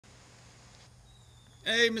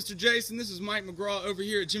Hey, Mr. Jason, this is Mike McGraw over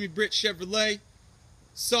here at Jimmy Britt Chevrolet.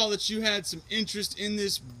 Saw that you had some interest in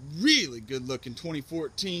this really good looking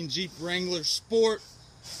 2014 Jeep Wrangler Sport,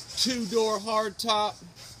 two-door hardtop.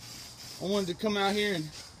 I wanted to come out here and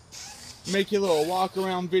make you a little walk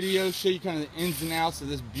around video, show you kind of the ins and outs of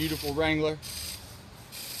this beautiful Wrangler.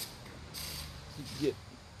 Get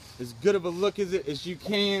as good of a look as you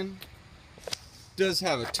can. Does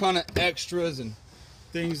have a ton of extras and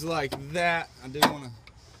things like that. I do want to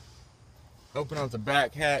open up the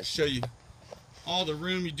back hatch, show you all the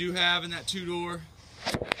room you do have in that two-door.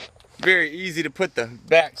 Very easy to put the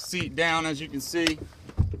back seat down, as you can see.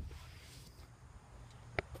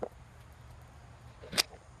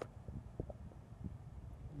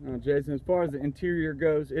 Now, Jason, as far as the interior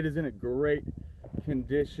goes, it is in a great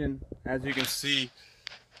condition. As you can see,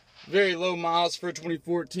 very low miles for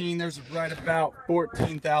 2014. There's right about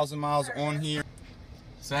 14,000 miles on here.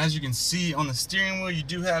 So as you can see on the steering wheel, you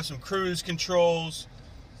do have some cruise controls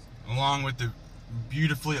along with the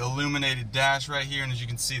beautifully illuminated dash right here. And as you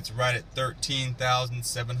can see, it's right at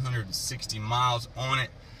 13,760 miles on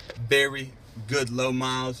it. Very good low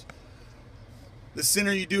miles. The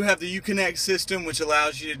center, you do have the Uconnect system, which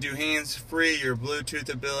allows you to do hands-free, your Bluetooth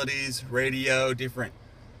abilities, radio, different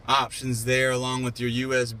options there, along with your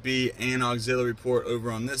USB and auxiliary port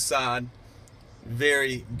over on this side.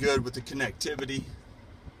 Very good with the connectivity.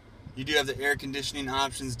 You do have the air conditioning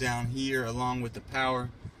options down here, along with the power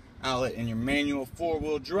outlet and your manual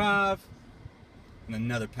four-wheel drive, and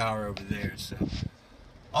another power over there. So,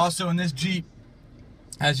 also in this Jeep,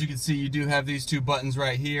 as you can see, you do have these two buttons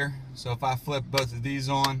right here. So if I flip both of these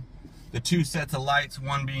on, the two sets of lights,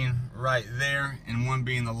 one being right there and one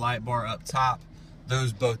being the light bar up top,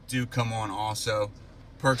 those both do come on also.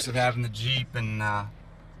 Perks of having the Jeep and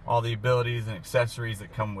all the abilities and accessories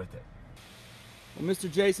that come with it. Well,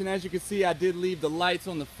 Mr. Jason, as you can see, I did leave the lights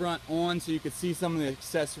on the front on so you could see some of the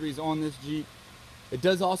accessories on this Jeep. It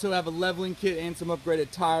does also have a leveling kit and some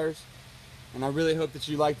upgraded tires, and I really hope that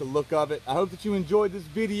you like the look of it. I hope that you enjoyed this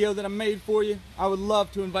video that I made for you. I would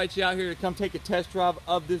love to invite you out here to come take a test drive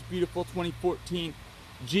of this beautiful 2014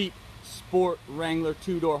 Jeep Sport Wrangler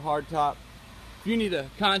two-door hardtop. If you need to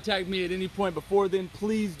contact me at any point before then,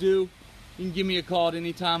 please do. You can give me a call at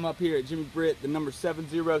any time up here at Jimmy Britt. The number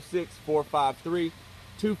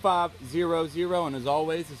 706-453-2500. And as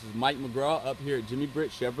always, this is Mike McGraw up here at Jimmy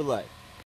Britt Chevrolet.